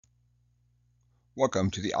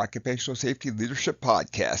Welcome to the Occupational Safety Leadership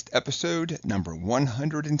Podcast, episode number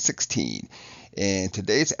 116. In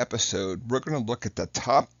today's episode, we're going to look at the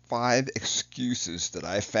top 5 excuses that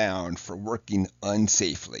I found for working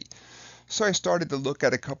unsafely. So I started to look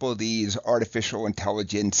at a couple of these artificial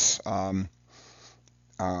intelligence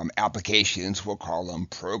applications, we'll call them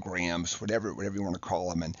programs, whatever you want to call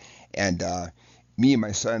them, and me and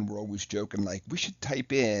my son were always joking like we should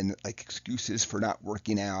type in like excuses for not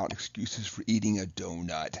working out, excuses for eating a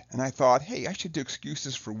donut, and I thought, hey, I should do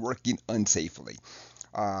excuses for working unsafely.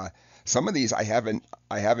 Uh, some of these I haven't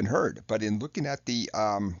heard, but in looking at the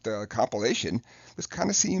compilation, this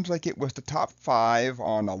kind of seems like it was the top 5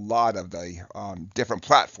 on a lot of the different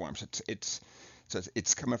platforms.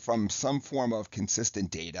 It's coming from some form of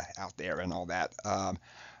consistent data out there and all that.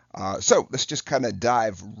 So let's just kind of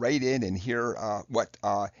dive right in and hear what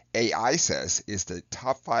AI says is the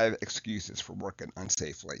top 5 excuses for working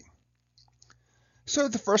unsafely. So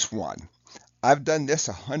the first one, I've done this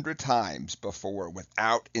 100 times before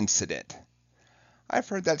without incident. I've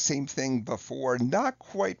heard that same thing before, not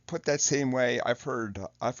quite put that same way. I've heard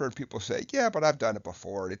people say, yeah, but I've done it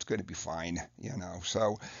before. It's going to be fine.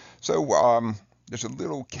 So there's a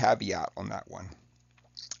little caveat on that one.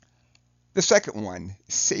 The second one,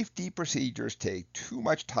 safety procedures take too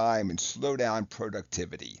much time and slow down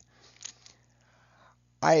productivity.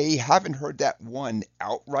 I haven't heard that one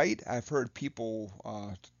outright. I've heard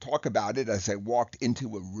people talk about it as I walked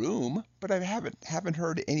into a room, but I haven't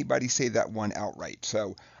heard anybody say that one outright.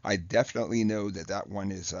 So I definitely know that that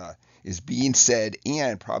one is being said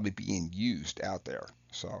and probably being used out there.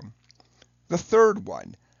 So the third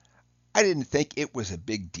one, I didn't think it was a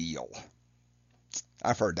big deal.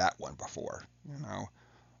 I've heard that one before. You know,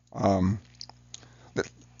 um,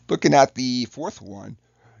 looking at the fourth one,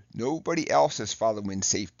 nobody else is following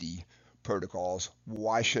safety protocols.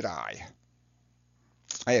 Why should I?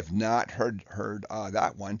 I have not heard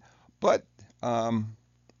that one, but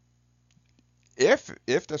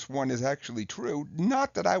if this one is actually true,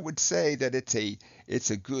 not that I would say that it's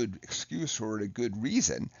a good excuse or a good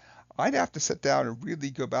reason. I'd have to sit down and really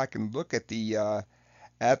go back and look at the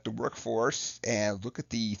workforce and look at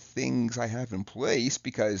the things I have in place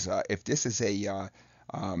because if this is a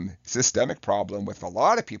systemic problem with a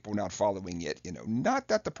lot of people not following it, not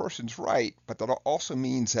that the person's right, but that also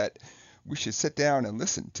means that we should sit down and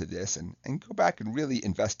listen to this and go back and really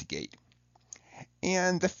investigate.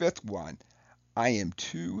 And the fifth one, I am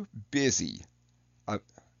too busy uh,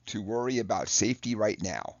 to worry about safety right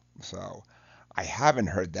now. So I haven't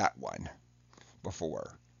heard that one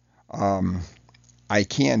before. Um, I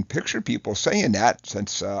can picture people saying that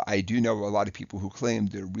since I do know a lot of people who claim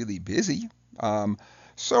they're really busy. Um,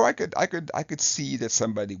 so I could see that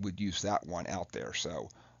somebody would use that one out there.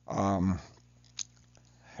 Um,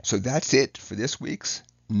 so that's it for this week's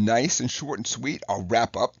nice and short and sweet. I'll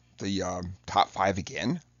wrap up the top 5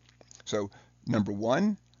 again. So number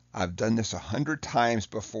 1, I've done this 100 times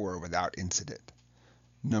before without incident.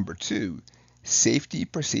 Number 2, safety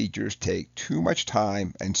procedures take too much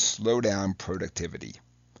time and slow down productivity.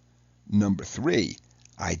 Number 3,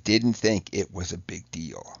 I didn't think it was a big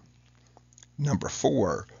deal. Number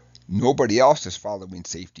 4, nobody else is following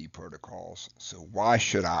safety protocols, so why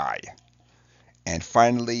should I? And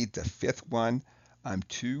finally, the fifth one, I'm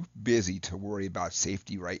too busy to worry about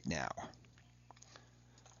safety right now.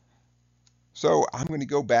 So I'm going to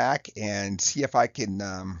go back and see if I can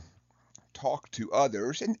talk to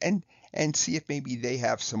others and see if maybe they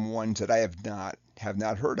have some ones that I have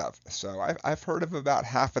not heard of. So I've heard of about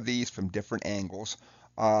half of these from different angles.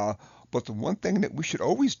 Uh, but the one thing that we should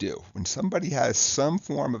always do when somebody has some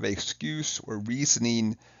form of excuse or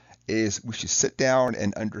reasoning is we should sit down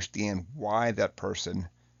and understand why that person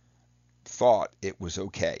thought it was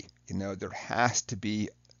okay. There has to be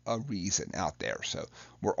a reason out there. So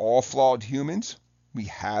we're all flawed humans. We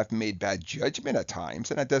have made bad judgment at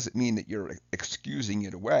times, and that doesn't mean that you're excusing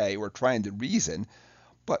it away or trying to reason,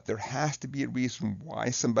 but there has to be a reason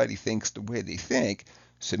why somebody thinks the way they think.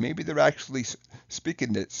 So maybe they're actually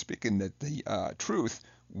speaking the truth.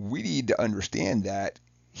 We need to understand that,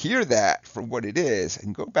 hear that for what it is,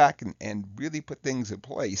 and go back and really put things in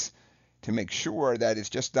place to make sure that it's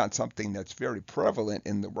just not something that's very prevalent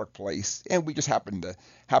in the workplace, and we just happen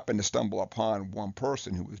to stumble upon one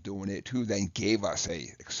person who was doing it, who then gave us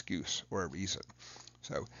a excuse or a reason.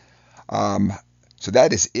 So, um, so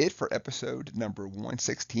that is it for episode number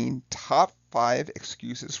 116, top 5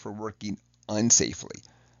 excuses for working unsafely.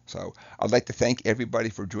 So I'd like to thank everybody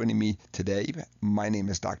for joining me today. My name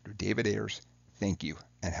is Dr. David Ayers. Thank you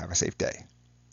and have a safe day.